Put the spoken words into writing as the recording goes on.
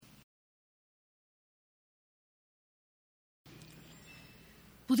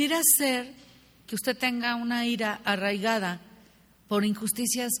Pudiera ser que usted tenga una ira arraigada por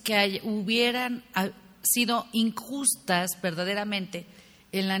injusticias que hubieran sido injustas verdaderamente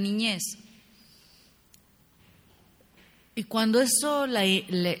en la niñez. Y cuando eso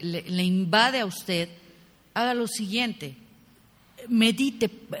le invade a usted, haga lo siguiente: medite,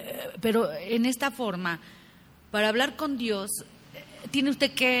 pero en esta forma. Para hablar con Dios, tiene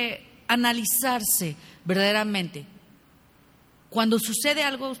usted que analizarse verdaderamente. Cuando sucede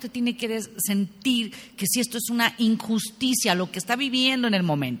algo, usted tiene que sentir que si esto es una injusticia, lo que está viviendo en el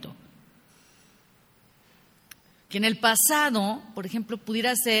momento. Que en el pasado, por ejemplo,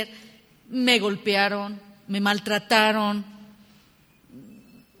 pudiera ser: me golpearon, me maltrataron.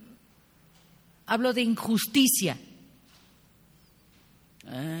 Hablo de injusticia.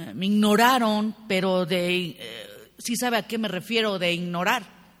 Me ignoraron, pero sí sabe a qué me refiero de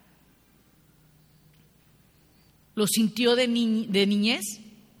ignorar. ¿Lo sintió de niñez?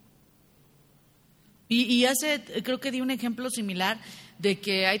 Y creo que di un ejemplo similar de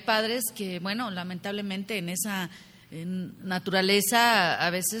que hay padres que, bueno, lamentablemente en esa naturaleza a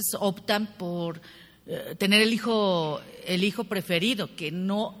veces optan por tener el hijo preferido, que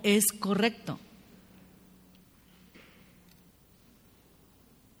no es correcto.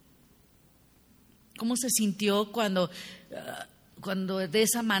 ¿Cómo se sintió cuando de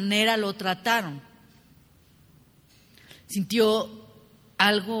esa manera lo trataron? ¿Sintió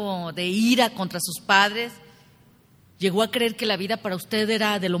algo de ira contra sus padres? ¿Llegó a creer que la vida para usted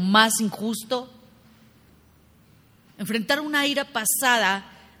era de lo más injusto? Enfrentar una ira pasada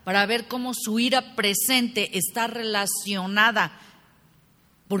para ver cómo su ira presente está relacionada,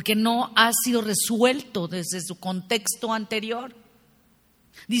 porque no ha sido resuelto desde su contexto anterior.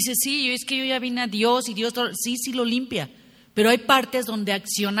 Dice, sí, es que yo ya vine a Dios y Dios sí lo limpia, pero hay partes donde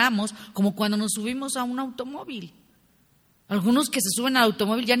accionamos como cuando nos subimos a un automóvil. Algunos que se suben al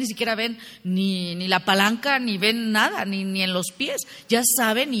automóvil ya ni siquiera ven ni la palanca, ni ven nada, ni en los pies, ya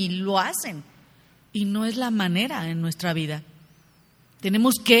saben y lo hacen. Y no es la manera en nuestra vida.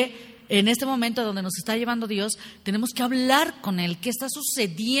 Tenemos que, en este momento donde nos está llevando Dios, tenemos que hablar con Él. ¿Qué está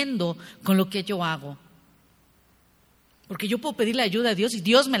sucediendo con lo que yo hago? Porque yo puedo pedirle ayuda a Dios y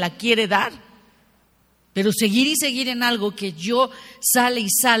Dios me la quiere dar. Pero seguir en algo que yo sale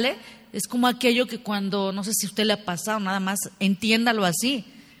es como aquello que cuando, no sé si a usted le ha pasado, nada más entiéndalo así.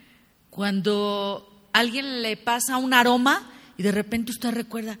 Cuando a alguien le pasa un aroma y de repente usted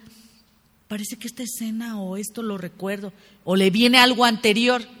recuerda, parece que esta escena o esto lo recuerdo, o le viene algo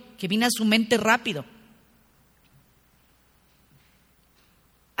anterior que viene a su mente rápido.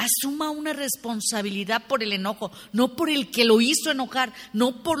 Asuma una responsabilidad por el enojo, no por el que lo hizo enojar,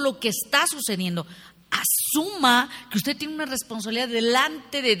 no por lo que está sucediendo. Asuma que usted tiene una responsabilidad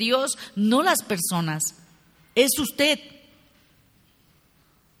delante de Dios, no las personas. Es usted.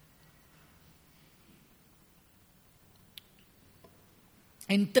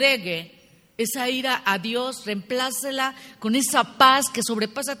 Entregue esa ira a Dios, reemplácela con esa paz que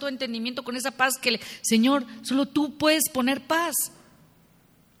sobrepasa todo entendimiento, con esa paz que, Señor, solo tú puedes poner paz.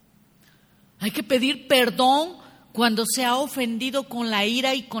 Hay que pedir perdón cuando se ha ofendido con la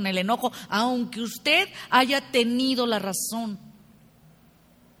ira y con el enojo, aunque usted haya tenido la razón.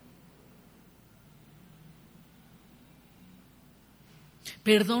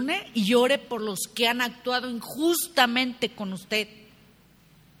 Perdone y ore por los que han actuado injustamente con usted.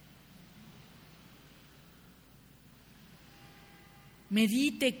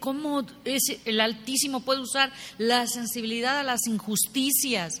 Medite cómo el Altísimo puede usar la sensibilidad a las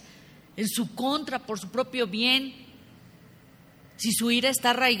injusticias en su contra por su propio bien. Si su ira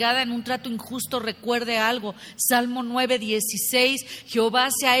está arraigada en un trato injusto, recuerde algo. Salmo 9:16, Jehová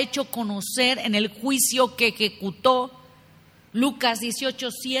se ha hecho conocer en el juicio que ejecutó. Lucas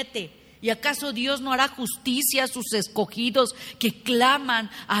 18:7, ¿y acaso Dios no hará justicia a sus escogidos que claman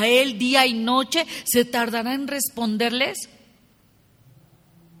a Él día y noche? ¿Se tardará en responderles?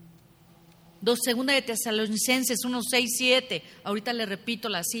 Segunda de Tesalonicenses 1:6-7, ahorita le repito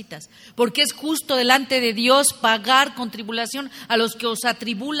las citas. Porque es justo delante de Dios pagar con tribulación a los que os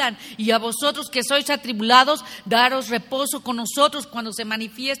atribulan, y a vosotros que sois atribulados, daros reposo con nosotros cuando se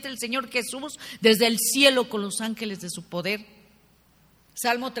manifieste el Señor Jesús desde el cielo con los ángeles de su poder.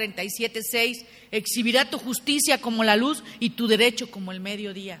 Salmo 37:6, exhibirá tu justicia como la luz y tu derecho como el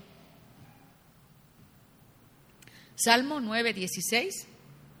mediodía. Salmo 9:16.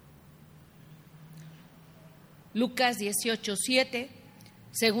 Lucas 18:7,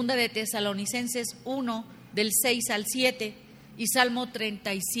 Segunda de Tesalonicenses 1, del 6 al 7, y Salmo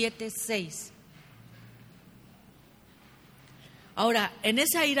 37:6. Ahora, en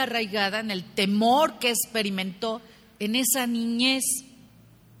esa ira arraigada, en el temor que experimentó, en esa niñez,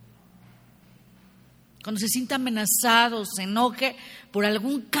 Cuando se sienta amenazado, se enoje por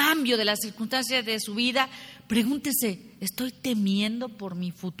algún cambio de las circunstancias de su vida, pregúntese, ¿estoy temiendo por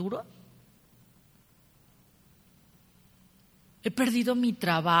mi futuro? He perdido mi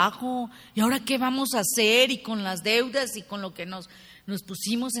trabajo, ¿y ahora qué vamos a hacer? Y con las deudas y con lo que nos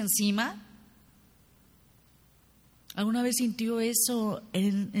pusimos encima. ¿Alguna vez sintió eso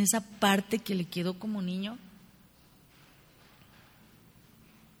en esa parte que le quedó como niño?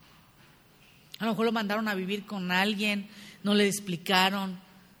 A lo mejor lo mandaron a vivir con alguien, no le explicaron,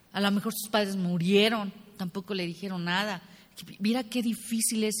 a lo mejor sus padres murieron, tampoco le dijeron nada. Mira qué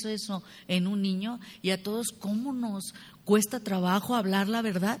difícil es eso en un niño, y a todos cómo nos cuesta trabajo hablar la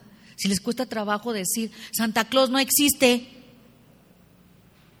verdad. Si les cuesta trabajo decir, Santa Claus no existe.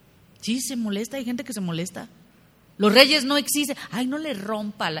 Sí, se molesta, hay gente que se molesta. Los reyes no existen. Ay, no le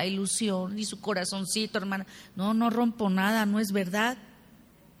rompa la ilusión y su corazoncito, hermana. No rompo nada, no es verdad.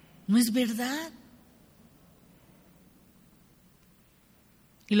 No es verdad.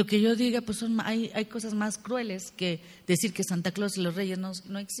 Y lo que yo diga, pues hay cosas más crueles que decir que Santa Claus y los reyes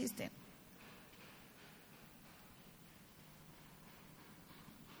no existen.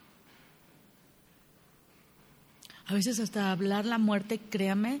 A veces hasta hablar la muerte,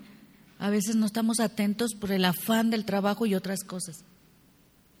 créame, a veces no estamos atentos por el afán del trabajo y otras cosas.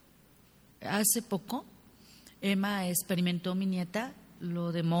 Hace poco, Emma experimentó, mi nieta,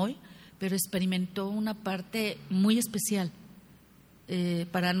 lo de Moy, pero experimentó una parte muy especial.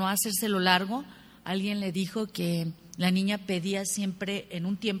 Para no hacérselo largo, alguien le dijo que la niña pedía siempre, en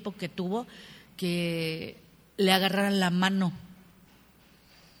un tiempo que tuvo, que le agarraran la mano.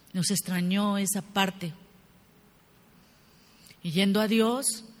 Nos extrañó esa parte. Y yendo a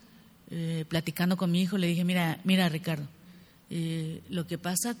Dios, platicando con mi hijo, le dije, mira Ricardo, lo que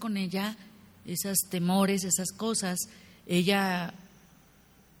pasa con ella, esos temores, esas cosas, ella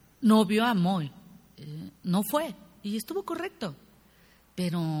no vio a Moy, no fue, y estuvo correcto,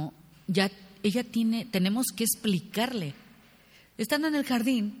 pero ya ella tenemos que explicarle. Estando en el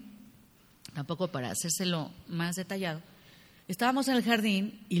jardín, tampoco para hacérselo más detallado, estábamos en el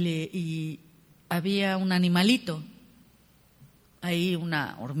jardín y había un animalito, ahí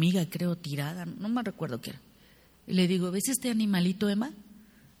una hormiga creo tirada, no me recuerdo qué era. Y le digo, ¿ves este animalito, Emma?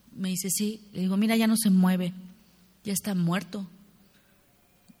 Me dice, sí. Le digo, mira, ya no se mueve, ya está muerto.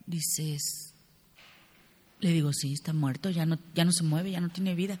 Dices, le digo, sí, está muerto, ya no se mueve, ya no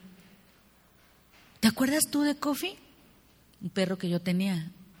tiene vida. ¿Te acuerdas tú de Coffee? Un perro que yo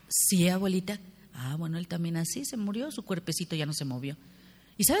tenía. Sí, abuelita. Ah, bueno, él también así se murió, su cuerpecito ya no se movió.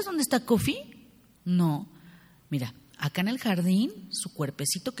 ¿Y sabes dónde está Coffee? No. Mira, acá en el jardín, su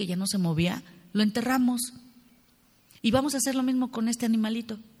cuerpecito que ya no se movía, lo enterramos. Y vamos a hacer lo mismo con este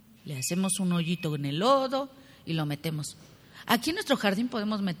animalito. Le hacemos un hoyito en el lodo y lo metemos. Aquí en nuestro jardín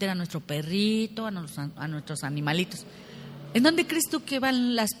podemos meter a nuestro perrito, a nuestros animalitos. ¿En dónde crees tú que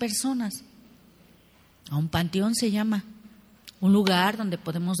van las personas? A un panteón se llama. Un lugar donde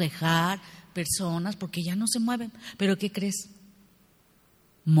podemos dejar personas porque ya no se mueven. ¿Pero qué crees?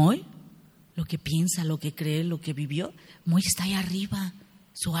 Moy, lo que piensa, lo que cree, lo que vivió, Moy está ahí arriba,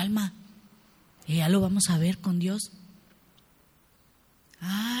 su alma. Y ya lo vamos a ver con Dios.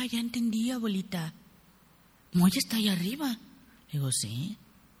 Ah, ya entendí, abuelita. Moy está ahí arriba. Digo, sí.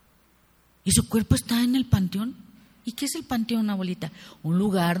 ¿Y su cuerpo está en el panteón? ¿Y qué es el panteón, abuelita? Un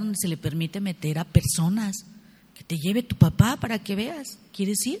lugar donde se le permite meter a personas. Que te lleve tu papá para que veas.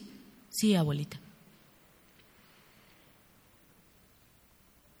 ¿Quieres ir? Sí, abuelita.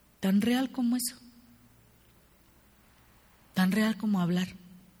 Tan real como eso. Tan real como hablar.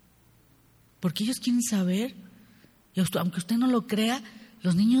 Porque ellos quieren saber, y aunque usted no lo crea,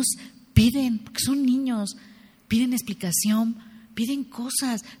 los niños piden, porque son niños, piden explicación, piden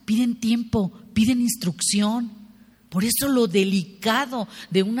cosas, piden tiempo, piden instrucción. Por eso lo delicado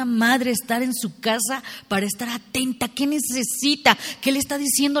de una madre estar en su casa para estar atenta, ¿qué necesita? ¿Qué le está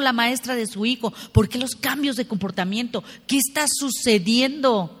diciendo la maestra de su hijo? ¿Por qué los cambios de comportamiento? ¿Qué está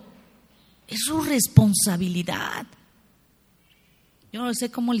sucediendo? Es su responsabilidad. Yo no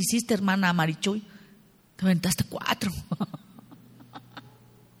sé cómo le hiciste, hermana Marichuy. Te aventaste 4.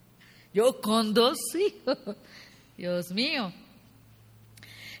 Yo con 2 hijos. Dios mío.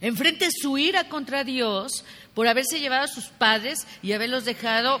 Enfrente su ira contra Dios por haberse llevado a sus padres y haberlos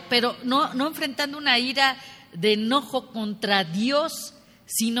dejado, pero no enfrentando una ira de enojo contra Dios,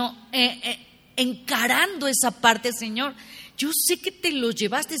 sino encarando esa parte. Señor, yo sé que te los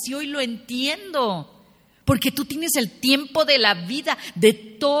llevaste y hoy lo entiendo. Porque tú tienes el tiempo de la vida de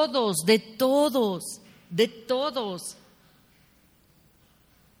todos, de todos, de todos.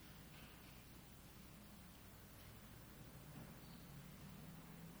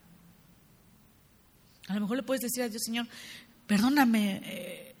 A lo mejor le puedes decir a Dios: Señor,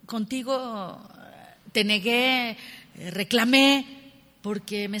 perdóname, contigo te negué, reclamé,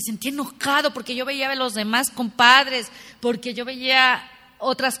 porque me sentí enojado, porque yo veía a los demás compadres, porque yo veía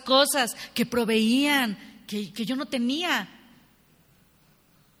otras cosas que proveían, que yo no tenía.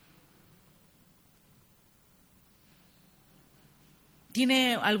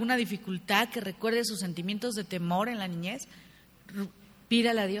 ¿Tiene alguna dificultad que recuerde sus sentimientos de temor en la niñez?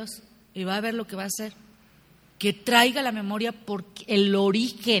 Pídale a Dios y va a ver lo que va a hacer. Que traiga la memoria por el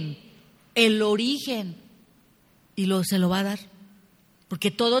origen, y se lo va a dar. Porque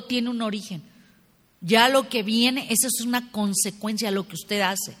todo tiene un origen. Ya lo que viene, eso es una consecuencia de lo que usted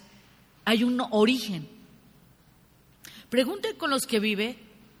hace. Hay un origen. Pregunte con los que vive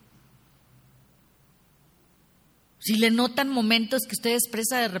si le notan momentos que usted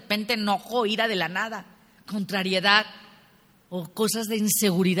expresa de repente enojo, ira de la nada, contrariedad o cosas de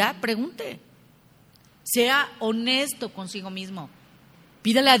inseguridad. Pregunte. Sea honesto consigo mismo.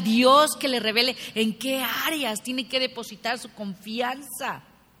 Pídale a Dios que le revele en qué áreas tiene que depositar su confianza.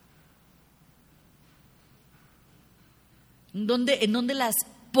 ¿En dónde las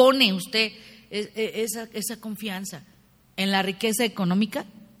pone usted esa confianza? ¿En la riqueza económica?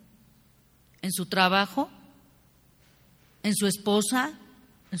 ¿En su trabajo? ¿En su esposa?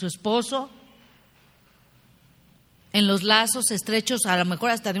 ¿En su esposo? ¿En los lazos estrechos, a lo mejor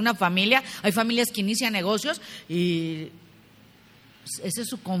hasta de una familia? Hay familias que inician negocios y esa es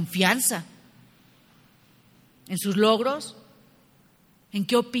su confianza. ¿En sus logros? ¿En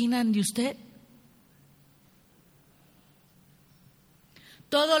qué opinan de usted?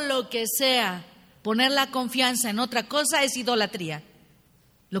 Todo lo que sea poner la confianza en otra cosa es idolatría.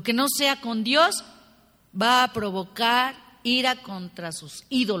 Lo que no sea con Dios va a provocar ira contra sus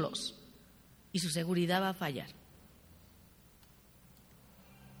ídolos y su seguridad va a fallar.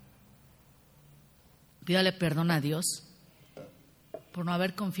 Pídale perdón a Dios por no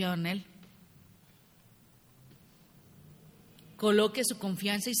haber confiado en Él. Coloque su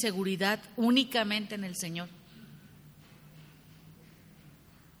confianza y seguridad únicamente en el Señor.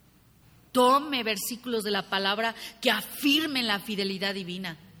 Tome versículos de la palabra que afirmen la fidelidad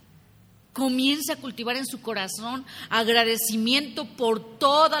divina. Comience a cultivar en su corazón agradecimiento por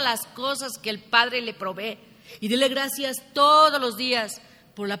todas las cosas que el Padre le provee y dele gracias todos los días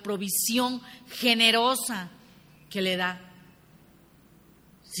por la provisión generosa que le da.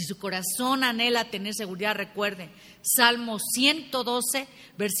 Si su corazón anhela tener seguridad, recuerde, Salmo 112,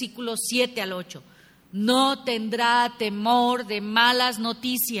 versículos 7 al 8. No tendrá temor de malas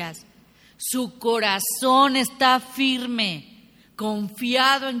noticias. Su corazón está firme,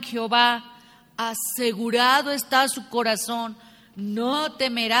 confiado en Jehová, asegurado está su corazón. No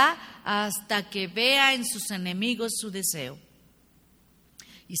temerá hasta que vea en sus enemigos su deseo.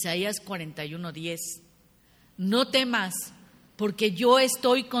 Isaías 41:10. No temas, porque yo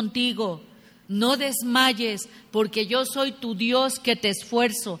estoy contigo. No desmayes, porque yo soy tu Dios que te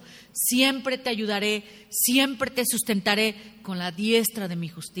esfuerzo. Siempre te ayudaré, siempre te sustentaré con la diestra de mi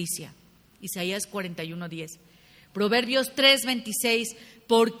justicia. Isaías 41:10. Proverbios 3:26.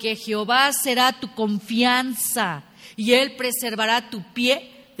 Porque Jehová será tu confianza y Él preservará tu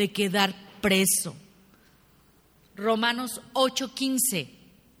pie de quedar preso. Romanos 8:15.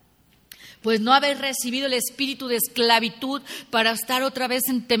 Pues no habéis recibido el espíritu de esclavitud para estar otra vez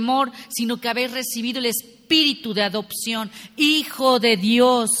en temor, sino que habéis recibido el espíritu de adopción, Hijo de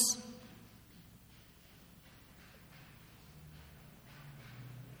Dios.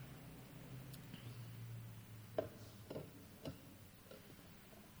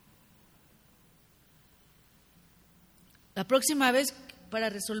 La próxima vez,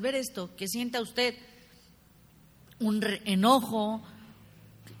 para resolver esto, que sienta usted un enojo,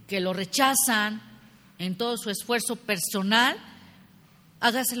 que lo rechazan en todo su esfuerzo personal,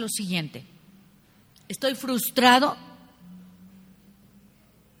 hágase lo siguiente: estoy frustrado,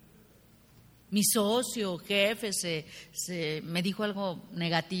 mi socio, jefe, me dijo algo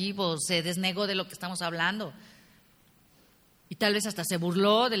negativo, se desnegó de lo que estamos hablando y tal vez hasta se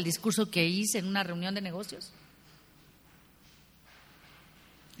burló del discurso que hice en una reunión de negocios.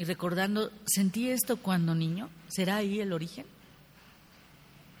 Y recordando, ¿sentí esto cuando niño? ¿Será ahí el origen?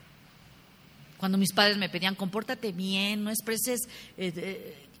 Cuando mis padres me pedían, compórtate bien, no expreses,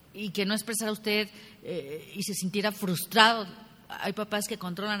 y que no expresara usted y se sintiera frustrado. Hay papás que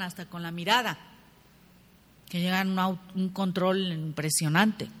controlan hasta con la mirada, que llegan a un control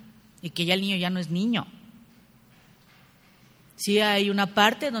impresionante y que ya el niño ya no es niño. Sí hay una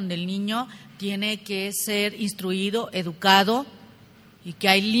parte donde el niño tiene que ser instruido, educado y que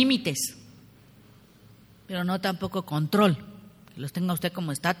hay límites, pero no tampoco control, que los tenga usted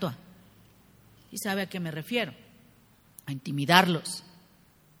como estatua. ¿Y sabe a qué me refiero? A intimidarlos.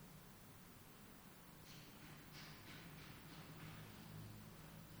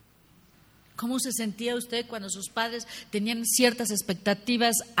 ¿Cómo se sentía usted cuando sus padres tenían ciertas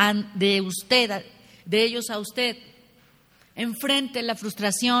expectativas de usted, de ellos a usted? Enfrente la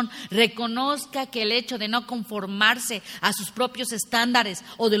frustración, reconozca que el hecho de no conformarse a sus propios estándares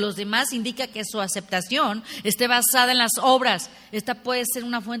o de los demás indica que su aceptación esté basada en las obras. Esta puede ser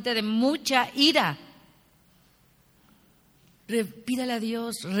una fuente de mucha ira. Pídale a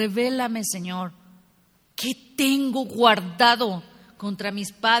Dios, revélame, Señor, ¿qué tengo guardado contra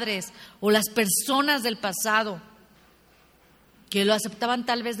mis padres o las personas del pasado que lo aceptaban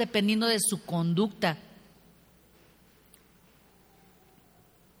tal vez dependiendo de su conducta?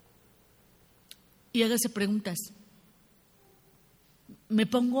 Y hágase preguntas. ¿Me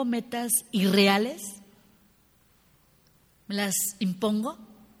pongo metas irreales? ¿Me las impongo?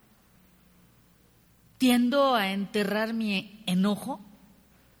 ¿Tiendo a enterrar mi enojo?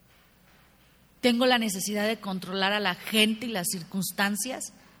 ¿Tengo la necesidad de controlar a la gente y las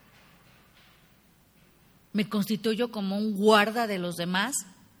circunstancias? ¿Me constituyo como un guarda de los demás?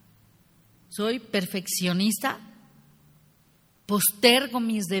 ¿Soy perfeccionista? ¿Postergo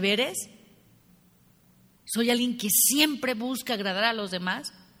mis deberes? ¿Soy alguien que siempre busca agradar a los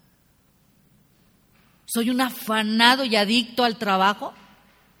demás? ¿Soy un afanado y adicto al trabajo?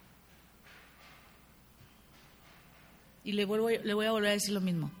 Y le voy a volver a decir lo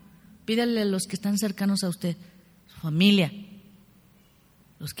mismo. Pídale a los que están cercanos a usted, su familia,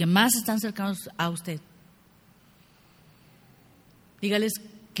 los que más están cercanos a usted. Dígales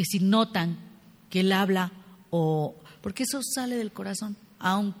que si notan que él habla porque eso sale del corazón,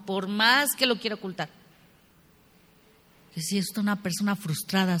 aun por más que lo quiera ocultar. Que si es una persona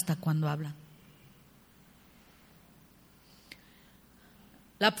frustrada hasta cuando habla.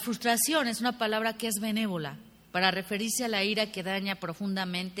 La frustración es una palabra que es benévola para referirse a la ira que daña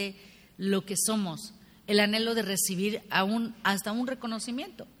profundamente lo que somos, el anhelo de recibir hasta un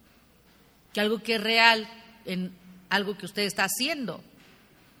reconocimiento, que algo que es real en algo que usted está haciendo,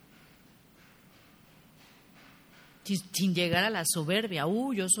 sin llegar a la soberbia.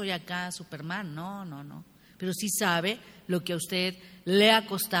 Yo soy acá Superman, no, pero sí sabe lo que a usted le ha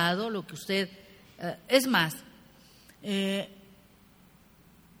costado, lo que usted, es más,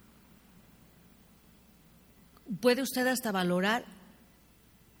 puede usted hasta valorar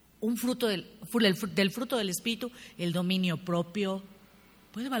un fruto del fruto del Espíritu, el dominio propio.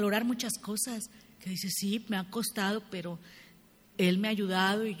 Puede valorar muchas cosas que dice, sí, me ha costado, pero Él me ha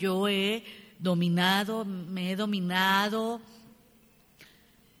ayudado y yo me he dominado.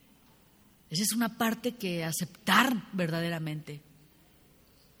 Esa es una parte que aceptar verdaderamente.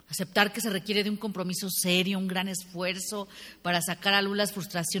 Aceptar que se requiere de un compromiso serio, un gran esfuerzo para sacar a luz las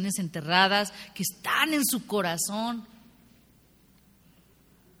frustraciones enterradas que están en su corazón.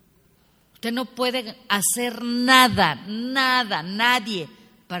 Usted no puede hacer nada, nadie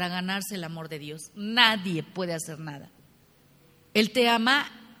para ganarse el amor de Dios. Nadie puede hacer nada. Él te ama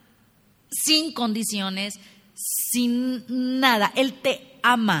sin condiciones, sin nada. Él te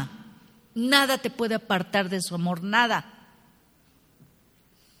ama. Nada te puede apartar de su amor, nada.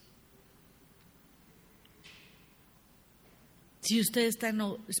 Si usted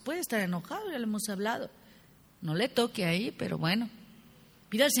puede estar enojado, ya lo hemos hablado. No le toque ahí, pero bueno.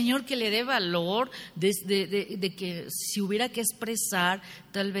 Pida al Señor que le dé valor de que si hubiera que expresar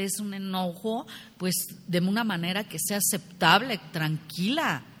tal vez un enojo, pues de una manera que sea aceptable,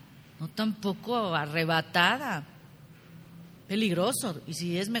 tranquila, no tampoco arrebatada. Peligroso. Y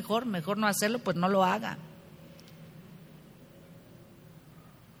si es mejor no hacerlo, pues no lo haga.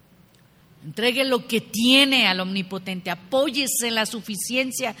 Entregue lo que tiene al Omnipotente, apóyese en la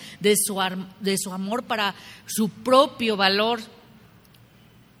suficiencia de su amor para su propio valor.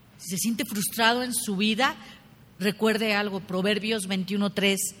 Si se siente frustrado en su vida, recuerde algo, Proverbios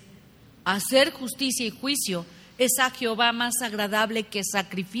 21:3. Hacer justicia y juicio es a Jehová más agradable que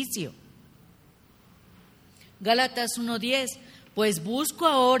sacrificio. Gálatas 1:10. Pues busco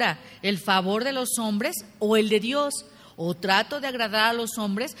ahora el favor de los hombres o el de Dios, o trato de agradar a los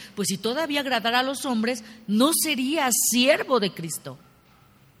hombres, pues si todavía agradara a los hombres, no sería siervo de Cristo.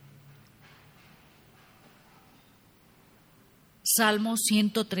 Salmo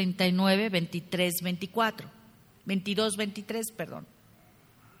 139, 23, 24. 22, 23, perdón.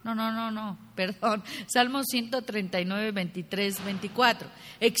 No, perdón. Salmo 139, 23, 24.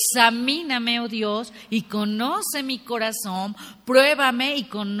 Examíname, oh Dios, y conoce mi corazón, pruébame y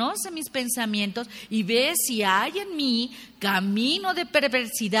conoce mis pensamientos, y ve si hay en mí camino de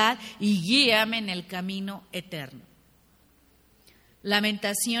perversidad, y guíame en el camino eterno.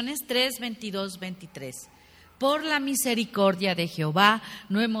 Lamentaciones 3, 22, 23. Por la misericordia de Jehová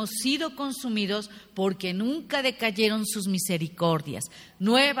no hemos sido consumidos, porque nunca decayeron sus misericordias.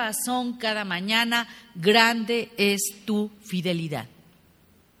 Nuevas son cada mañana, grande es tu fidelidad.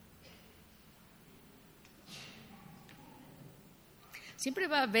 Siempre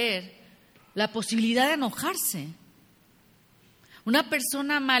va a haber la posibilidad de enojarse. Una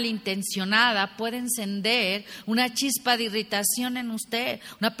persona malintencionada puede encender una chispa de irritación en usted,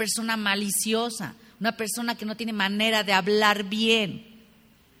 una persona maliciosa, una persona que no tiene manera de hablar bien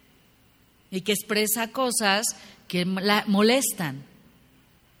y que expresa cosas que la molestan.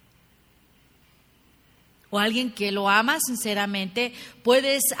 O alguien que lo ama sinceramente,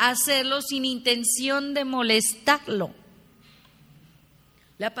 puedes hacerlo sin intención de molestarlo.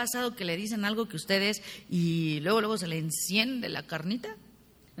 ¿Le ha pasado que le dicen algo que ustedes y luego se le enciende la carnita?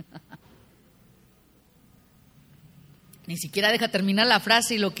 Ni siquiera deja terminar la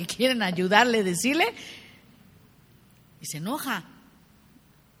frase y lo que quieren ayudarle a decirle, y se enoja.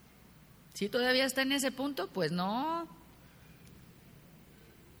 ¿Sí todavía está en ese punto? Pues no.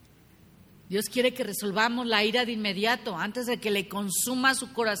 Dios quiere que resolvamos la ira de inmediato, antes de que le consuma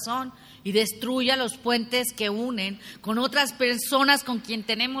su corazón y destruya los puentes que unen con otras personas con quien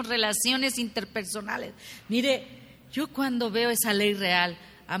tenemos relaciones interpersonales. Mire, yo cuando veo esa ley real,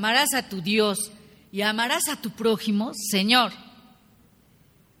 amarás a tu Dios y amarás a tu prójimo, Señor.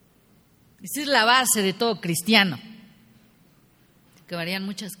 Esa es la base de todo cristiano. Que varían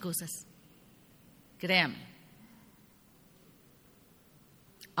muchas cosas. Créame.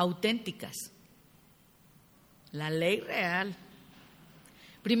 Auténticas. La ley real.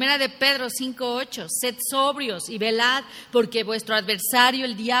 Primera de Pedro 5:8, sed sobrios y velad, porque vuestro adversario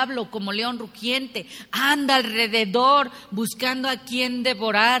el diablo, como león rugiente, anda alrededor buscando a quien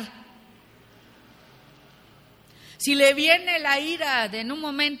devorar. Si le viene la ira en un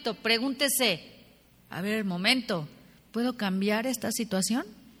momento, pregúntese, a ver, momento, ¿puedo cambiar esta situación?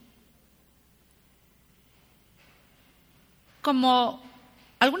 Como,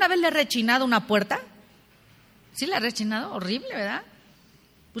 ¿alguna vez le ha rechinado una puerta? ¿Sí le ha rechinado? Horrible, ¿verdad?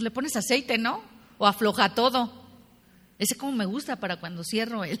 Pues le pones aceite, ¿no? O afloja todo. Ese como me gusta para cuando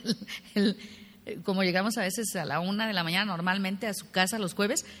cierro como llegamos a veces a la 1 de la mañana normalmente a su casa los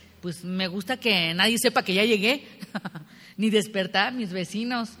jueves, pues me gusta que nadie sepa que ya llegué, ni despertar mis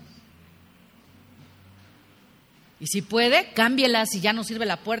vecinos. Y si puede, cámbiela si ya no sirve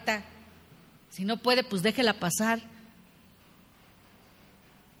la puerta. Si no puede, pues déjela pasar.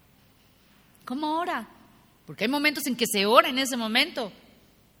 ¿Cómo ora? Porque hay momentos en que se ora en ese momento.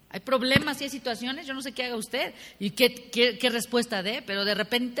 Hay problemas y hay situaciones, yo no sé qué haga usted y qué respuesta dé, pero de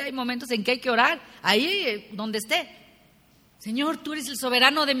repente hay momentos en que hay que orar, ahí donde esté. Señor, tú eres el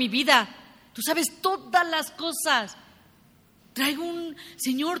soberano de mi vida, tú sabes todas las cosas.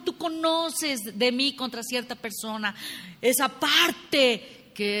 Señor, tú conoces de mí contra cierta persona, esa parte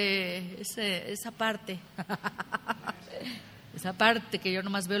esa parte que yo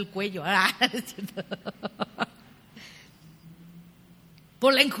nomás veo el cuello.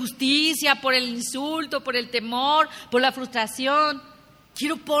 Por la injusticia, por el insulto, por el temor, por la frustración.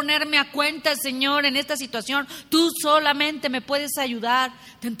 Quiero ponerme a cuenta, Señor, en esta situación. Tú solamente me puedes ayudar.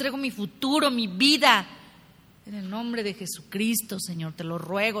 Te entrego mi futuro, mi vida. En el nombre de Jesucristo, Señor, te lo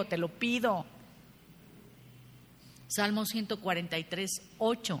ruego, te lo pido. Salmo 143,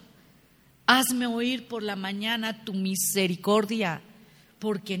 8. Hazme oír por la mañana tu misericordia,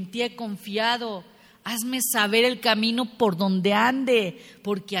 porque en ti he confiado. Hazme saber el camino por donde ande,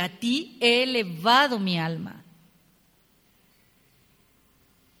 porque a ti he elevado mi alma.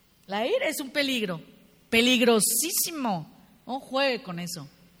 La ira es un peligro, peligrosísimo. No juegue con eso.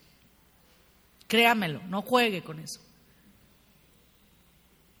 Créamelo, no juegue con eso.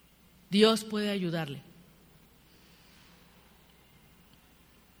 Dios puede ayudarle.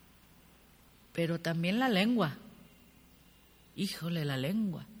 Pero también la lengua. Híjole, la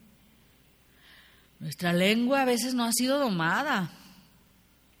lengua. Nuestra lengua a veces no ha sido domada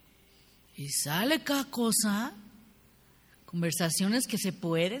y sale cada cosa, conversaciones que se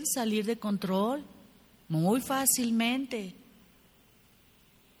pueden salir de control muy fácilmente.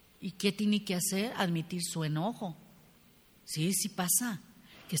 ¿Y qué tiene que hacer? Admitir su enojo. Sí pasa.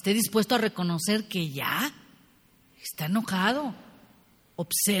 Que esté dispuesto a reconocer que ya está enojado.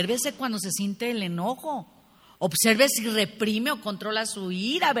 Obsérvese cuando se siente el enojo. Observe si reprime o controla su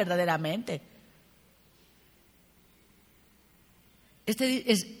ira verdaderamente.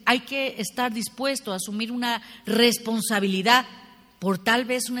 Hay que estar dispuesto a asumir una responsabilidad por tal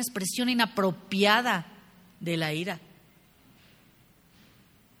vez una expresión inapropiada de la ira.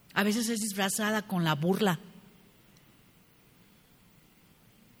 A veces es disfrazada con la burla.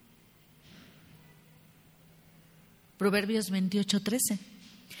 Proverbios 28:13.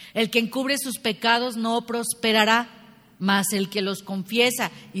 El que encubre sus pecados no prosperará, mas el que los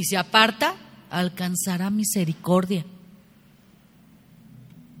confiesa y se aparta alcanzará misericordia.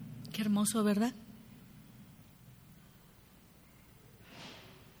 Qué hermoso, ¿verdad?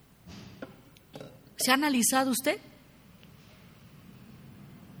 ¿Se ha analizado usted?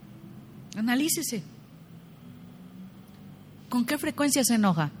 Analícese. ¿Con qué frecuencia se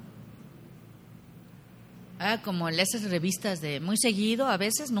enoja? Como en esas revistas de muy seguido, a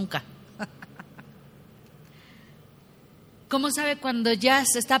veces nunca. ¿Cómo sabe cuando ya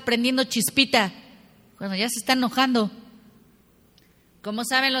se está prendiendo chispita? Cuando ya se está enojando. ¿Cómo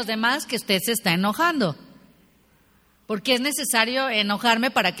saben los demás que usted se está enojando? Porque es necesario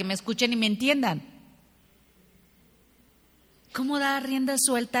enojarme para que me escuchen y me entiendan. ¿Cómo da rienda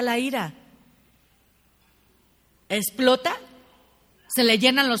suelta a la ira? ¿Explota? ¿Se le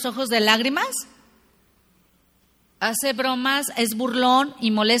llenan los ojos de lágrimas? ¿Hace bromas, es burlón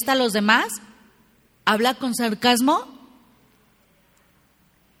y molesta a los demás? ¿Habla con sarcasmo?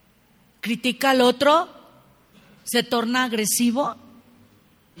 ¿Critica al otro? ¿Se torna agresivo?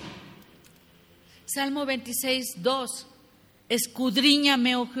 Salmo 26:2.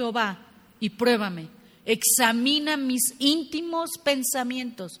 Escudriñame, oh Jehová, y pruébame. Examina mis íntimos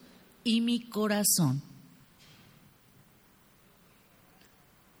pensamientos y mi corazón.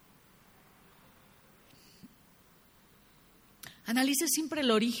 Analice siempre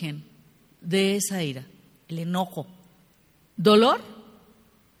el origen de esa ira, el enojo. ¿Dolor?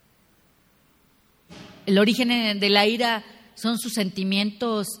 El origen de la ira son sus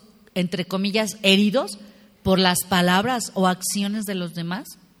sentimientos, entre comillas, heridos por las palabras o acciones de los demás.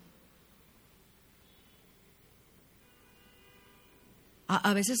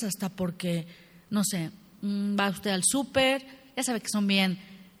 A veces hasta porque, no sé, va usted al súper, ya sabe que son bien,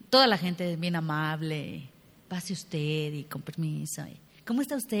 toda la gente es bien amable, pase usted y con permiso. ¿Cómo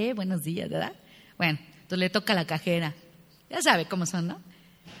está usted? Buenos días, ¿verdad? Bueno, entonces le toca a la cajera, ya sabe cómo son, ¿no?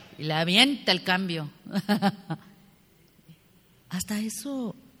 Y le avienta el cambio. Hasta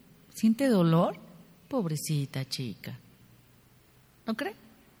eso, ¿siente dolor? Pobrecita chica. ¿No cree?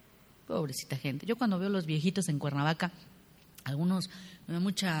 Pobrecita gente. Yo cuando veo los viejitos en Cuernavaca, algunos,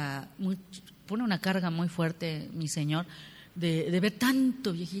 pone una carga muy fuerte, mi señor, de ver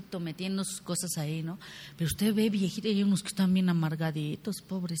tanto viejito metiendo sus cosas ahí, ¿no? Pero usted ve viejito y hay unos que están bien amargaditos,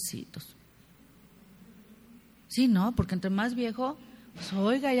 pobrecitos. Sí, ¿no? Porque entre más viejo, pues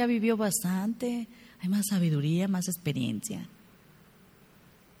oiga, ya vivió bastante, hay más sabiduría, más experiencia.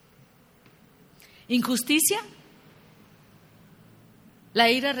 ¿Injusticia?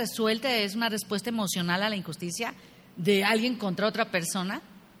 La ira resuelta es una respuesta emocional a la injusticia de alguien contra otra persona.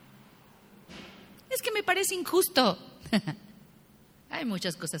 Es que me parece injusto. Hay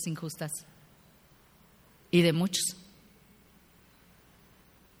muchas cosas injustas y de muchos.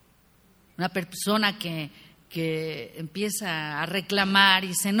 Una persona que empieza a reclamar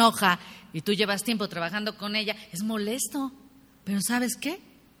y se enoja y tú llevas tiempo trabajando con ella, es molesto, pero ¿sabes qué?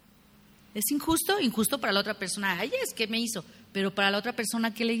 Es injusto para la otra persona. Ay, es que me hizo, pero para la otra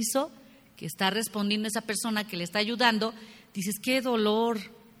persona, ¿qué le hizo? Que está respondiendo esa persona que le está ayudando, dices, qué dolor,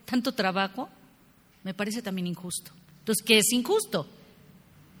 tanto trabajo, me parece también injusto. Entonces, ¿qué es injusto?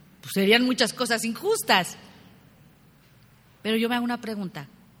 Pues serían muchas cosas injustas. Pero yo me hago una pregunta.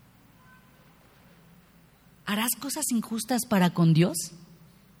 ¿Harás cosas injustas para con Dios?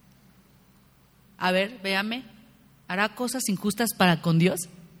 A ver, véame. ¿Hará cosas injustas para con Dios?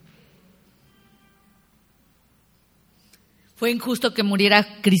 ¿Fue injusto que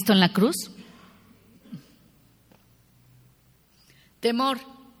muriera Cristo en la cruz? Temor.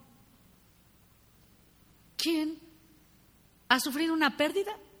 ¿Quién ha sufrido una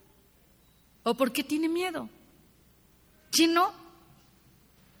pérdida? ¿O por qué tiene miedo? ¿Quién no?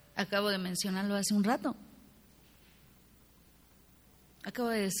 Acabo de mencionarlo hace un rato. Acabo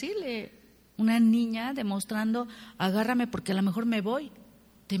de decirle, una niña demostrando, agárrame porque a lo mejor me voy.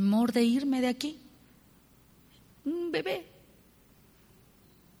 Temor de irme de aquí. Un bebé.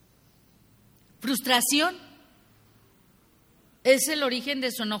 Frustración. ¿Es el origen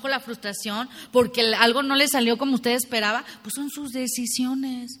de su enojo la frustración? Porque algo no le salió como usted esperaba. Pues son sus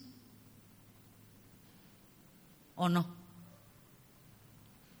decisiones. ¿O no?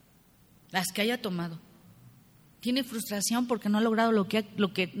 Las que haya tomado. Tiene frustración porque no ha logrado lo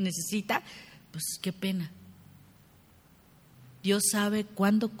que necesita. Pues qué pena. Dios sabe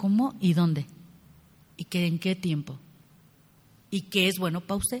cuándo, cómo y dónde. Y que en qué tiempo. Y qué es bueno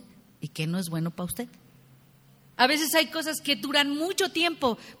para usted y qué no es bueno para usted. A veces hay cosas que duran mucho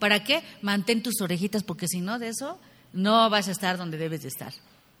tiempo. ¿Para qué? Mantén tus orejitas, porque si no de eso no vas a estar donde debes de estar.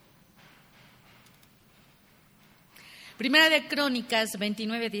 Primera de Crónicas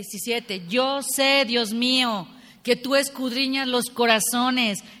 29:17. Yo sé, Dios mío, que tú escudriñas los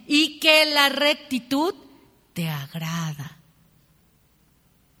corazones y que la rectitud te agrada.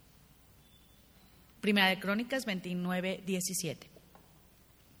 Primera de Crónicas 29:17.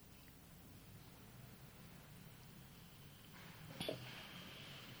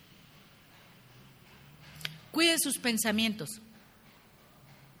 Cuide sus pensamientos.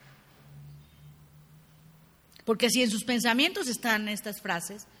 Porque si en sus pensamientos están estas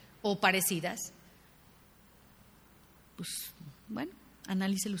frases o parecidas, pues bueno,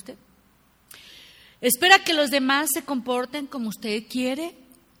 analícelo usted. Espera que los demás se comporten como usted quiere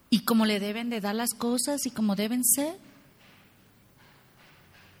y como le deben de dar las cosas y como deben ser.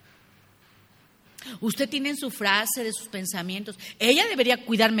 Usted tiene en su frase de sus pensamientos, ella debería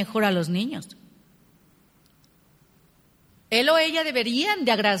cuidar mejor a los niños. Él o ella deberían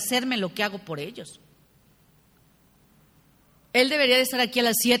de agradecerme lo que hago por ellos. Él debería de estar aquí a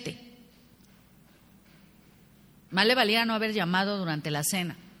las 7. Más le valiera no haber llamado durante la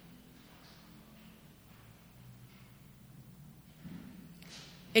cena.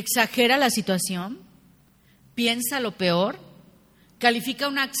 Exagera la situación, piensa lo peor, califica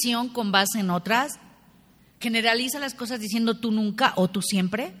una acción con base en otras, generaliza las cosas diciendo tú nunca o tú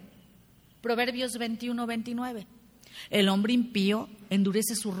siempre. Proverbios 21:29. El hombre impío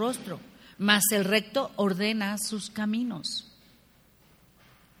endurece su rostro, mas el recto ordena sus caminos.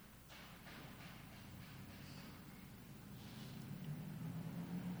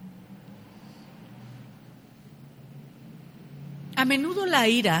 A menudo la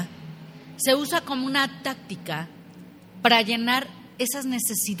ira se usa como una táctica para llenar esas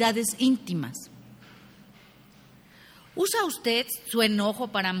necesidades íntimas. ¿Usa usted su enojo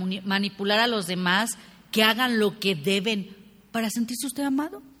para manipular a los demás que hagan lo que deben para sentirse usted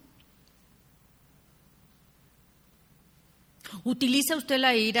amado? ¿Utiliza usted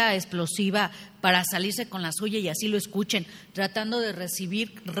la ira explosiva para salirse con la suya y así lo escuchen, tratando de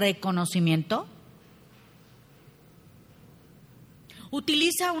recibir reconocimiento?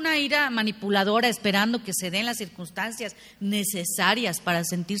 ¿Utiliza una ira manipuladora esperando que se den las circunstancias necesarias para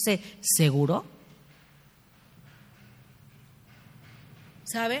sentirse seguro?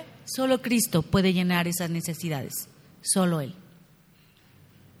 ¿Sabe? Solo Cristo puede llenar esas necesidades, solo Él.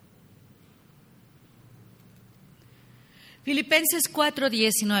 Filipenses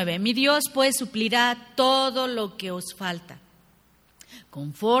 4:19. Mi Dios pues suplirá todo lo que os falta,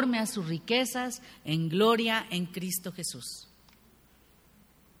 conforme a sus riquezas en gloria en Cristo Jesús.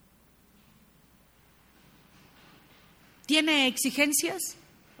 ¿Tiene exigencias?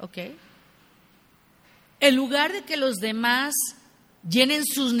 Ok. En lugar de que los demás llenen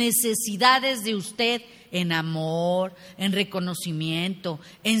sus necesidades de usted en amor, en reconocimiento,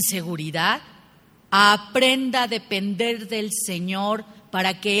 en seguridad, aprenda a depender del Señor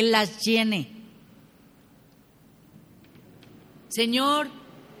para que Él las llene. Señor,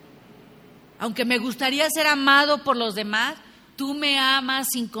 aunque me gustaría ser amado por los demás, tú me amas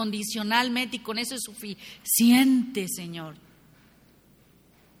incondicionalmente y con eso es suficiente, Señor.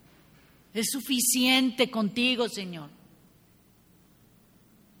 Es suficiente contigo, Señor.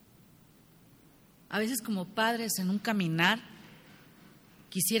 A veces como padres en un caminar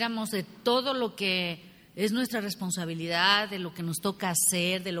quisiéramos de todo lo que es nuestra responsabilidad, de lo que nos toca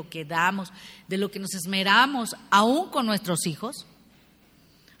hacer, de lo que damos, de lo que nos esmeramos, aún con nuestros hijos.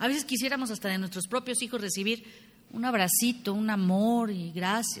 A veces quisiéramos hasta de nuestros propios hijos recibir un abracito, un amor y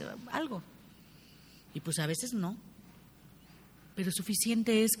gracias, algo. Y pues a veces no. Pero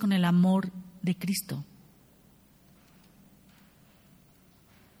suficiente es con el amor de Cristo.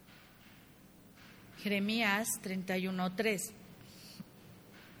 Jeremías 31:3.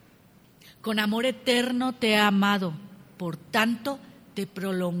 Con amor eterno te he amado, por tanto te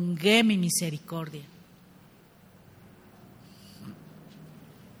prolongué mi misericordia.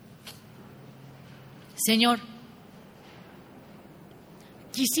 Señor,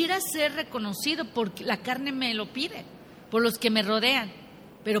 quisiera ser reconocido porque la carne me lo pide, por los que me rodean,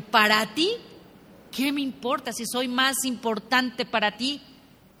 pero para ti, ¿qué me importa si soy más importante para ti?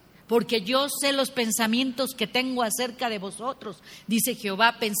 Porque yo sé los pensamientos que tengo acerca de vosotros, dice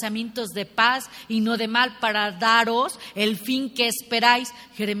Jehová, pensamientos de paz y no de mal, para daros el fin que esperáis.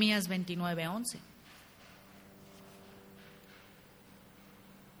 Jeremías 29:11.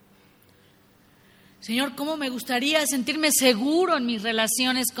 Señor, cómo me gustaría sentirme seguro en mis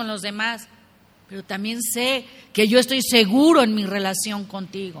relaciones con los demás, pero también sé que yo estoy seguro en mi relación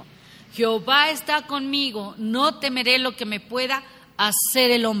contigo. Jehová está conmigo, no temeré lo que me pueda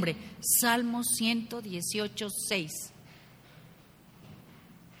hacer el hombre. Salmo 118:6.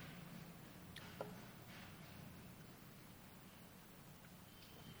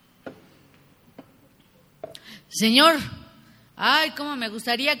 Señor, ay, cómo me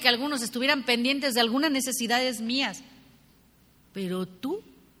gustaría que algunos estuvieran pendientes de algunas necesidades mías, pero tú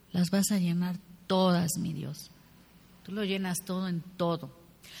las vas a llenar todas, mi Dios. Tú lo llenas todo en todo.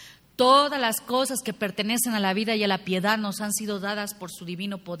 Todas las cosas que pertenecen a la vida y a la piedad nos han sido dadas por su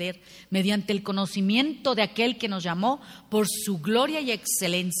divino poder, mediante el conocimiento de aquel que nos llamó por su gloria y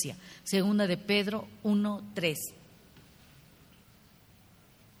excelencia. Segunda de Pedro 1:3.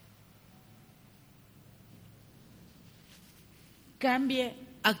 Cambie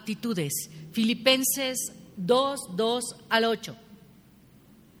actitudes. Filipenses 2:2-8.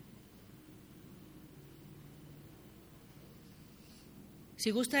 Si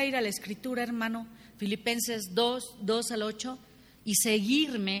gusta ir a la escritura, hermano, Filipenses 2:2-8, y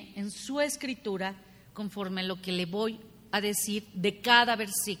seguirme en su escritura conforme a lo que le voy a decir de cada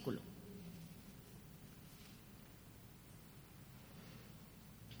versículo.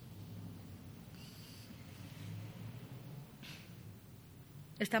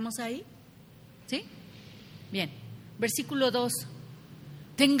 ¿Estamos ahí? ¿Sí? Bien. Versículo 2.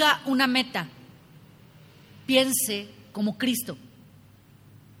 Tenga una meta. Piense como Cristo.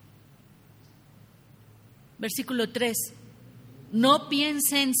 Versículo 3. No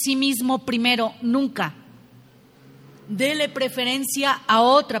piense en sí mismo primero, nunca. Dele preferencia a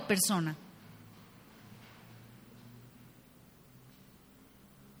otra persona.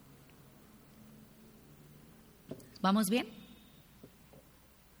 ¿Vamos bien?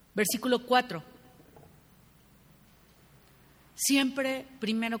 Versículo 4. Siempre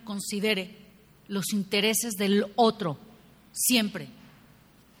primero considere los intereses del otro, siempre.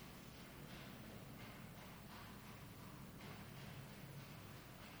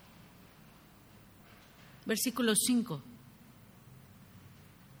 Versículo 5.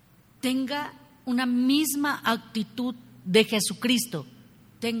 Tenga una misma actitud de Jesucristo,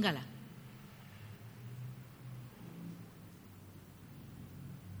 téngala.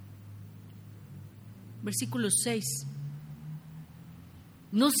 Versículo 6.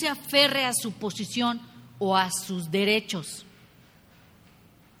 No se aferre a su posición o a sus derechos.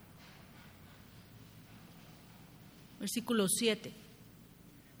 Versículo 7.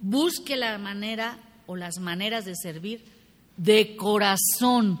 Busque la manera o las maneras de servir de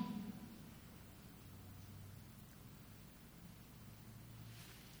corazón.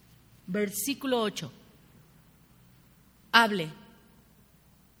 Versículo 8. Hable,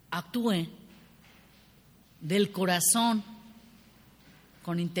 actúe del corazón,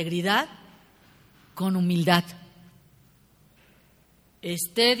 con integridad, con humildad.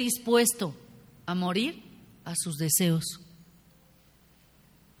 Esté dispuesto a morir a sus deseos.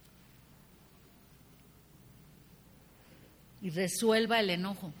 Y resuelva el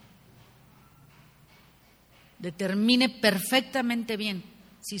enojo. Determine perfectamente bien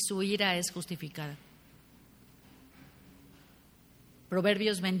si su ira es justificada.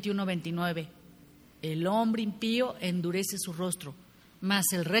 Proverbios 21:29. El hombre impío endurece su rostro, mas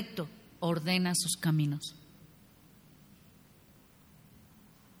el recto ordena sus caminos.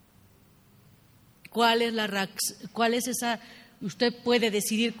 ¿Cuál es esa? Usted puede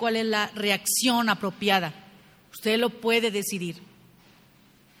decidir cuál es la reacción apropiada. Usted lo puede decidir.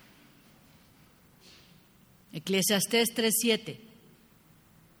 Eclesiastés 3:7.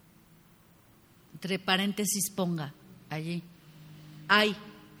 Entre paréntesis ponga allí. Hay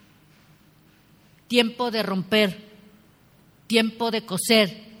tiempo de romper, tiempo de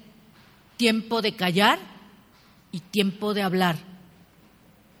coser, tiempo de callar y tiempo de hablar.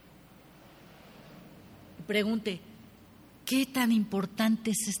 Pregunte, ¿qué tan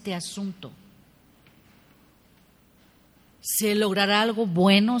importante es este asunto? ¿Se logrará algo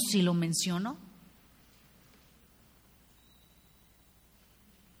bueno si lo menciono?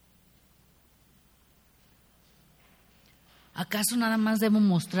 ¿Acaso nada más debo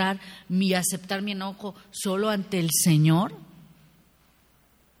mostrar aceptar mi enojo solo ante el Señor?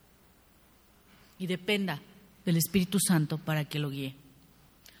 Y dependa del Espíritu Santo para que lo guíe.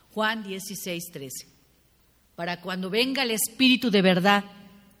 Juan 16:13. Para cuando venga el Espíritu de verdad,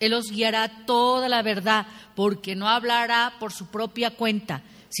 Él os guiará a toda la verdad, porque no hablará por su propia cuenta,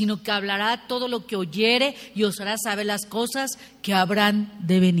 sino que hablará todo lo que oyere y os hará saber las cosas que habrán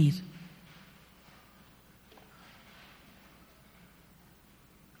de venir.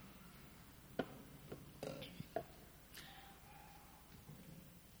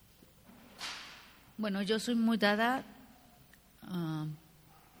 Bueno, yo soy muy dada a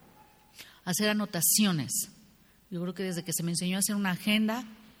hacer anotaciones. Yo creo que desde que se me enseñó a hacer una agenda,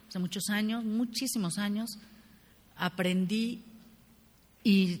 hace muchos años, muchísimos años, aprendí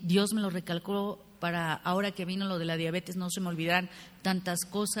y Dios me lo recalcó para ahora que vino lo de la diabetes, no se me olvidarán tantas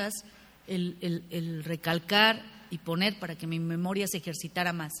cosas. el recalcar y poner para que mi memoria se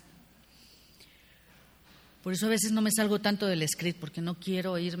ejercitara más. Por eso a veces no me salgo tanto del script, porque no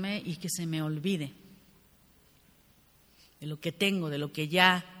quiero irme y que se me olvide de lo que tengo, de lo que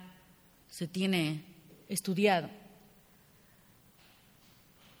ya se tiene estudiado.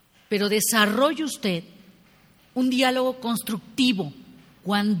 Pero desarrolle usted un diálogo constructivo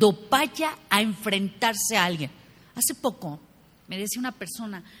cuando vaya a enfrentarse a alguien. Hace poco me decía una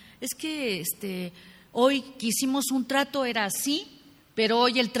persona, es que hoy que hicimos un trato era así, pero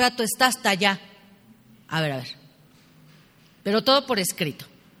hoy el trato está hasta allá. A ver, pero todo por escrito.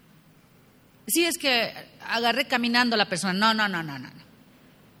 Sí, es que agarré caminando a la persona. No.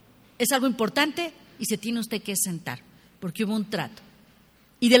 Es algo importante y se tiene usted que sentar, porque hubo un trato.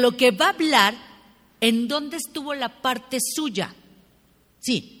 Y de lo que va a hablar, ¿en dónde estuvo la parte suya?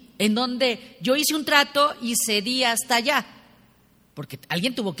 Sí, en donde yo hice un trato y cedí hasta allá, porque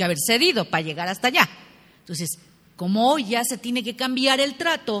alguien tuvo que haber cedido para llegar hasta allá. Entonces, como hoy ya se tiene que cambiar el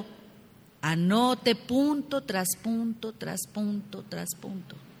trato, anote punto tras punto, tras punto, tras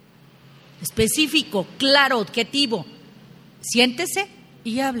punto. Específico, claro, objetivo. Siéntese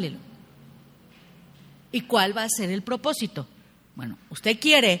y háblelo. ¿Y cuál va a ser el propósito? Bueno, usted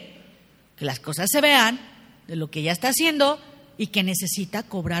quiere que las cosas se vean de lo que ya está haciendo y que necesita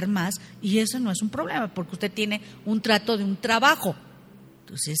cobrar más, y eso no es un problema, porque usted tiene un trato de un trabajo.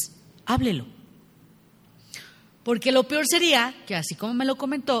 Entonces, háblelo. Porque lo peor sería que, así como me lo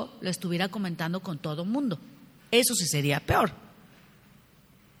comentó, lo estuviera comentando con todo el mundo. Eso sí sería peor.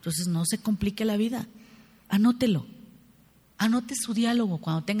 Entonces, no se complique la vida. Anótelo. Anote su diálogo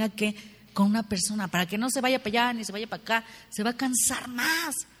cuando tenga que con una persona, para que no se vaya para allá ni se vaya para acá. Se va a cansar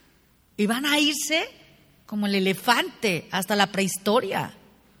más. Y van a irse como el elefante hasta la prehistoria.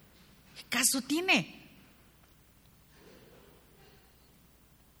 ¿Qué caso tiene?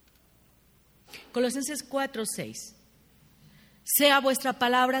 Colosenses 4:6. Sea vuestra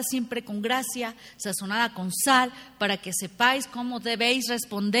palabra siempre con gracia, sazonada con sal, para que sepáis cómo debéis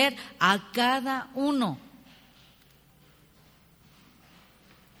responder a cada uno.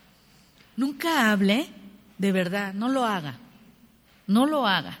 Nunca hable, de verdad, no lo haga. No lo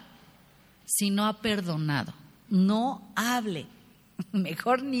haga si no ha perdonado. No hable.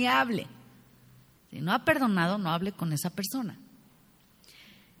 Mejor ni hable. Si no ha perdonado, no hable con esa persona.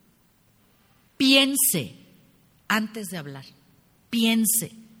 Piense antes de hablar.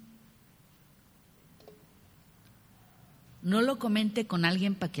 Piense. No lo comente con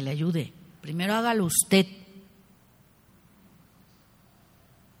alguien para que le ayude. Primero hágalo usted.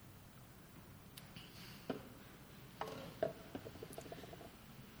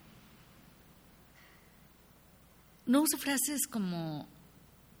 No use frases como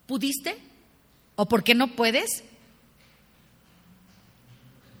 ¿pudiste? ¿O por qué no puedes?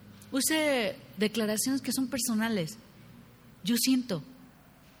 Use declaraciones que son personales. Yo siento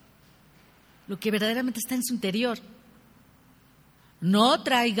lo que verdaderamente está en su interior. No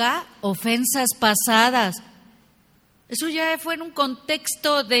traiga ofensas pasadas. Eso ya fue en un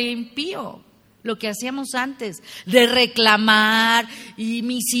contexto de impío, lo que hacíamos antes, de reclamar, y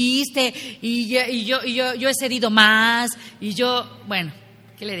me hiciste, y yo he cedido más, y yo, bueno,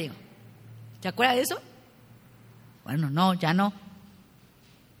 ¿qué le digo? ¿Se acuerda de eso? Bueno, no, ya no.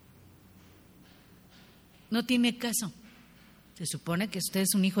 No tiene caso. Se supone que usted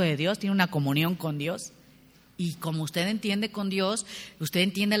es un hijo de Dios, tiene una comunión con Dios. Y como usted entiende con Dios, usted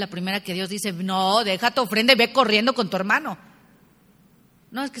entiende la primera que Dios dice, no, deja tu ofrenda y ve corriendo con tu hermano.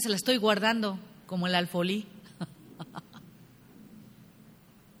 No, es que se la estoy guardando, como el alfolí.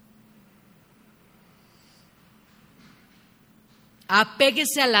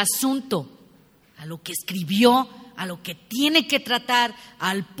 Apéguese al asunto, a lo que escribió, a lo que tiene que tratar,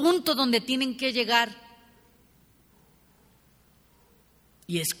 al punto donde tienen que llegar.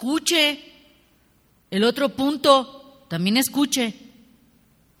 Y escuche el otro punto, también escuche.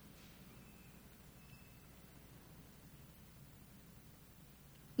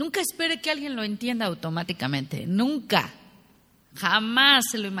 Nunca espere que alguien lo entienda automáticamente, nunca, jamás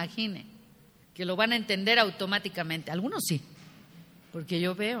se lo imagine, que lo van a entender automáticamente. Algunos sí, porque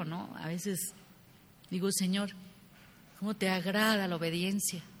yo veo, ¿no? A veces digo, Señor, ¿cómo te agrada la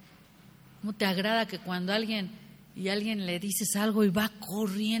obediencia? ¿Cómo te agrada que cuando alguien le dices algo y va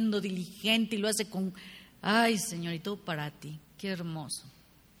corriendo diligente y lo hace con, ay, Señor, y todo para ti? Qué hermoso.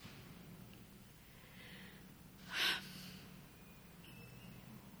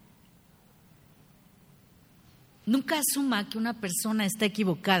 Nunca asuma que una persona está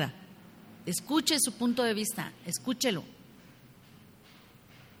equivocada. Escuche su punto de vista, escúchelo.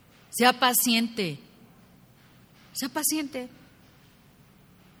 Sea paciente. Sea paciente.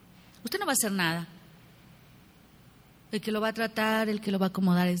 Usted no va a hacer nada. El que lo va a tratar, el que lo va a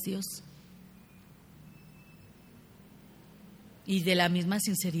acomodar es Dios. Y de la misma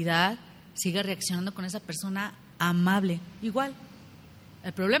sinceridad, siga reaccionando con esa persona amable. Igual,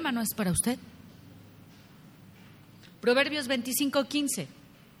 el problema no es para usted. Proverbios 25:15.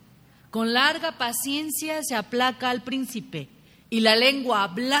 Con larga paciencia se aplaca al príncipe, y la lengua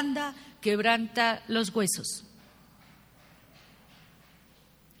blanda quebranta los huesos.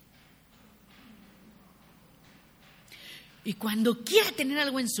 Y cuando quiera tener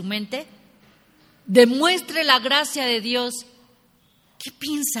algo en su mente, demuestre la gracia de Dios. ¿Qué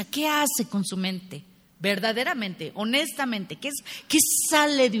piensa? ¿Qué hace con su mente? Verdaderamente, honestamente, ¿qué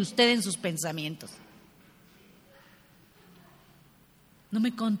sale de usted en sus pensamientos? No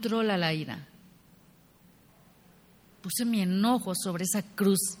me controla la ira. Puse mi enojo sobre esa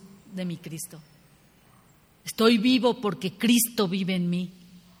cruz de mi Cristo. Estoy vivo porque Cristo vive en mí.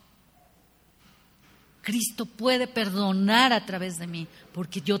 Cristo puede perdonar a través de mí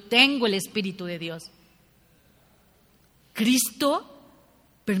porque yo tengo el Espíritu de Dios. Cristo,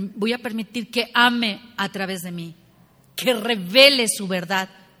 voy a permitir que ame a través de mí, que revele su verdad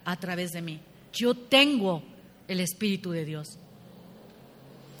a través de mí. Yo tengo el Espíritu de Dios.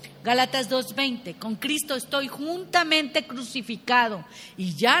 Gálatas 2:20, con Cristo estoy juntamente crucificado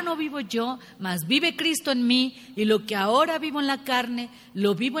y ya no vivo yo, mas vive Cristo en mí, y lo que ahora vivo en la carne,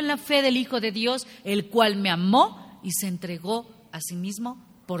 lo vivo en la fe del Hijo de Dios, el cual me amó y se entregó a sí mismo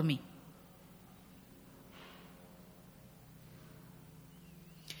por mí.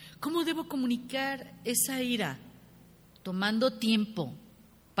 ¿Cómo debo comunicar esa ira? Tomando tiempo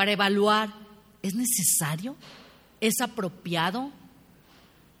para evaluar, ¿es necesario? ¿Es apropiado?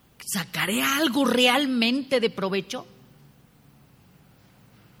 ¿Sacaré algo realmente de provecho?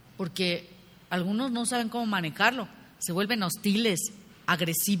 Porque algunos no saben cómo manejarlo, se vuelven hostiles,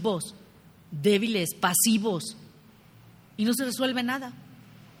 agresivos, débiles, pasivos, y no se resuelve nada.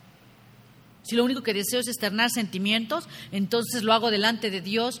 Si lo único que deseo es externar sentimientos, entonces lo hago delante de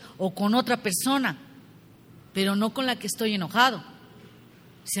Dios o con otra persona, pero no con la que estoy enojado.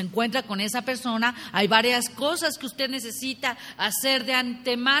 Si se encuentra con esa persona, hay varias cosas que usted necesita hacer de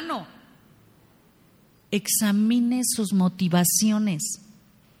antemano. Examine sus motivaciones.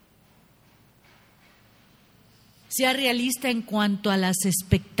 Sea realista en cuanto a las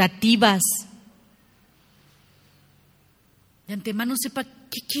expectativas. De antemano sepa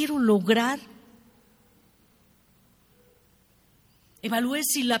qué quiero lograr. Evalúe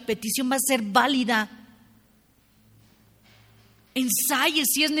si la petición va a ser válida. Ensaye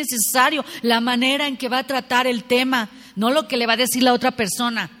si es necesario la manera en que va a tratar el tema, no lo que le va a decir la otra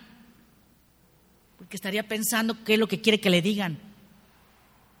persona, porque estaría pensando qué es lo que quiere que le digan.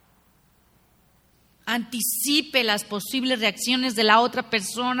 Anticipe las posibles reacciones de la otra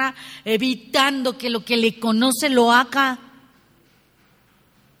persona, evitando que lo que le conoce lo haga.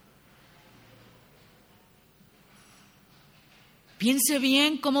 Piense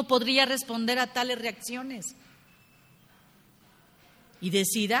bien cómo podría responder a tales reacciones. Y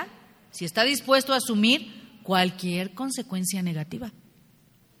decida si está dispuesto a asumir cualquier consecuencia negativa.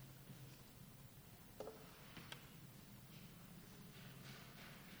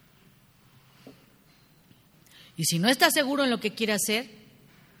 Y si no está seguro en lo que quiere hacer,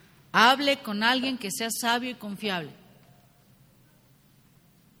 hable con alguien que sea sabio y confiable.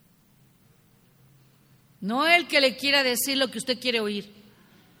 No el que le quiera decir lo que usted quiere oír.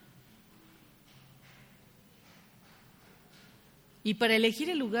 Y para elegir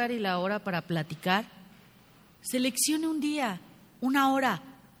el lugar y la hora para platicar, seleccione un día, una hora,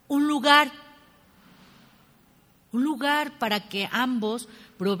 un lugar para que ambos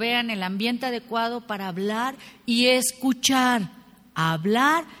provean el ambiente adecuado para hablar y escuchar.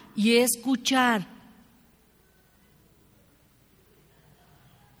 Hablar y escuchar.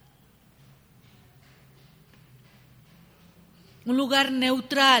 Un lugar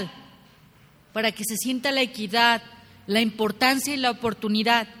neutral para que se sienta la equidad, la importancia y la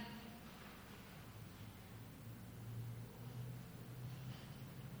oportunidad.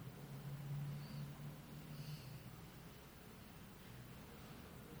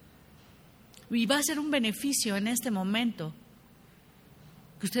 Y va a ser un beneficio en este momento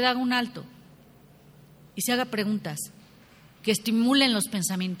que usted haga un alto y se haga preguntas que estimulen los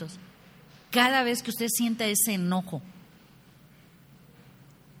pensamientos. Cada vez que usted sienta ese enojo,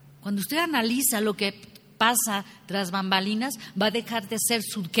 cuando usted analiza lo que pasa tras bambalinas, va a dejar de ser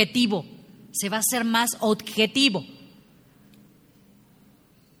subjetivo, se va a ser más objetivo.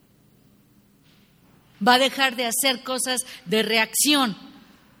 Va a dejar de hacer cosas de reacción,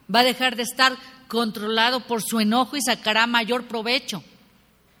 va a dejar de estar controlado por su enojo y sacará mayor provecho.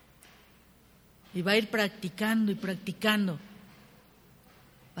 Y va a ir practicando y practicando.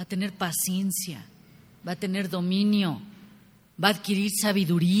 Va a tener paciencia, va a tener dominio, va a adquirir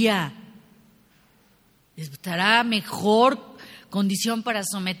sabiduría. Estará mejor condición para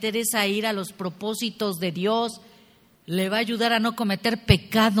someter esa ira a los propósitos de Dios. Le va a ayudar a no cometer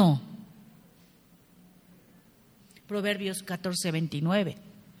pecado. Proverbios 14:29.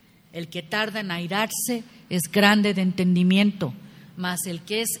 El que tarda en airarse es grande de entendimiento, mas el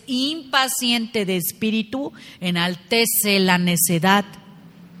que es impaciente de espíritu enaltece la necedad.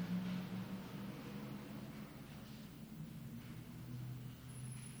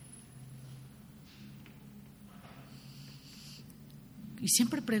 Y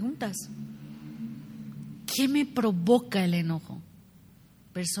siempre preguntas, ¿qué me provoca el enojo?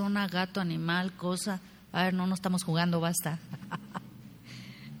 Persona, gato, animal, cosa. A ver, no estamos jugando, basta.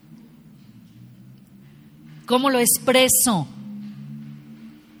 ¿Cómo lo expreso?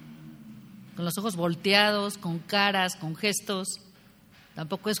 Con los ojos volteados, con caras, con gestos.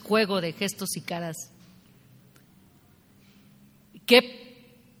 Tampoco es juego de gestos y caras. ¿Qué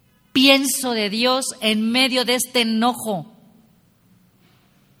pienso de Dios en medio de este enojo?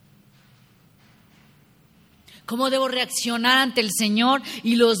 ¿Cómo debo reaccionar ante el Señor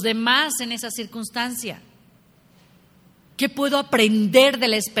y los demás en esa circunstancia? ¿Qué puedo aprender de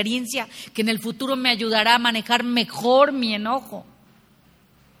la experiencia que en el futuro me ayudará a manejar mejor mi enojo?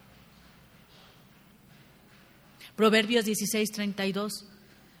 Proverbios 16:32.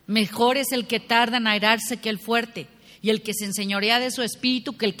 Mejor es el que tarda en airarse que el fuerte, y el que se enseñorea de su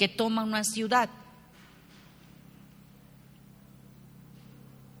espíritu que el que toma una ciudad.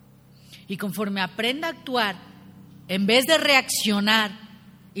 Y conforme aprenda a actuar, en vez de reaccionar,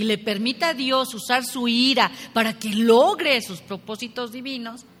 y le permita a Dios usar su ira para que logre sus propósitos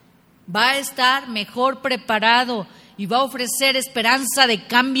divinos, va a estar mejor preparado y va a ofrecer esperanza de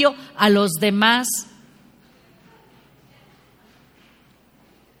cambio a los demás.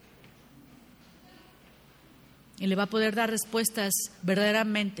 Y le va a poder dar respuestas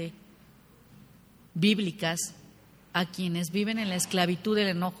verdaderamente bíblicas a quienes viven en la esclavitud del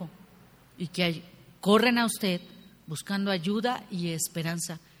enojo y que corren a usted buscando ayuda y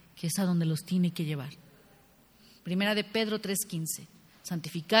esperanza, que es a donde los tiene que llevar. Primera de Pedro 3:15.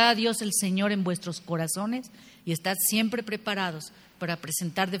 Santificad a Dios el Señor en vuestros corazones y estad siempre preparados para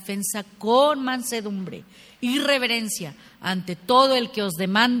presentar defensa con mansedumbre y reverencia ante todo el que os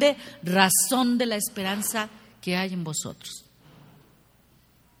demande razón de la esperanza que hay en vosotros.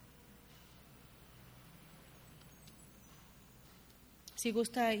 Si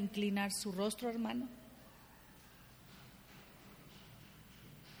gusta inclinar su rostro, hermano.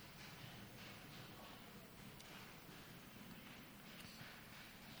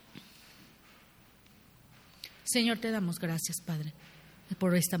 Señor, te damos gracias, Padre,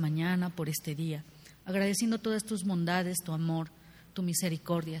 por esta mañana, por este día, agradeciendo todas tus bondades, tu amor, tu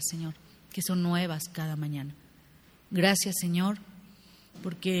misericordia, Señor, que son nuevas cada mañana. Gracias, Señor,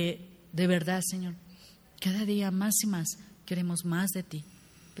 porque de verdad, Señor, cada día más y más queremos más de ti,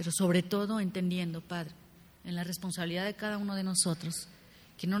 pero sobre todo entendiendo, Padre, en la responsabilidad de cada uno de nosotros,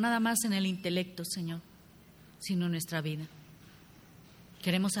 que no nada más en el intelecto, Señor, sino en nuestra vida.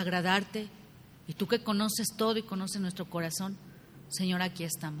 Queremos agradarte. Y tú que conoces todo y conoces nuestro corazón, Señor, aquí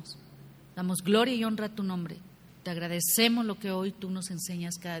estamos. Damos gloria y honra a tu nombre. Te agradecemos lo que hoy tú nos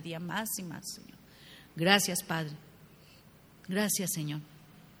enseñas cada día más y más, Señor. Gracias, Padre. Gracias, Señor.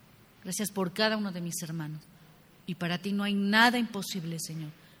 Gracias por cada uno de mis hermanos. Y para ti no hay nada imposible, Señor.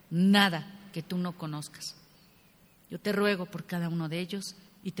 Nada que tú no conozcas. Yo te ruego por cada uno de ellos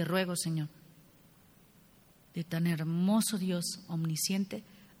y te ruego, Señor, de tan hermoso Dios omnisciente,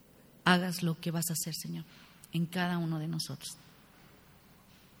 hagas lo que vas a hacer, Señor, en cada uno de nosotros.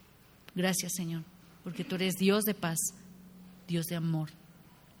 Gracias, Señor, porque tú eres Dios de paz, Dios de amor,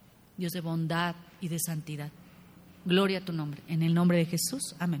 Dios de bondad y de santidad. Gloria a tu nombre. En el nombre de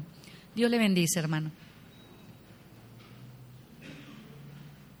Jesús. Amén. Dios le bendice, hermano.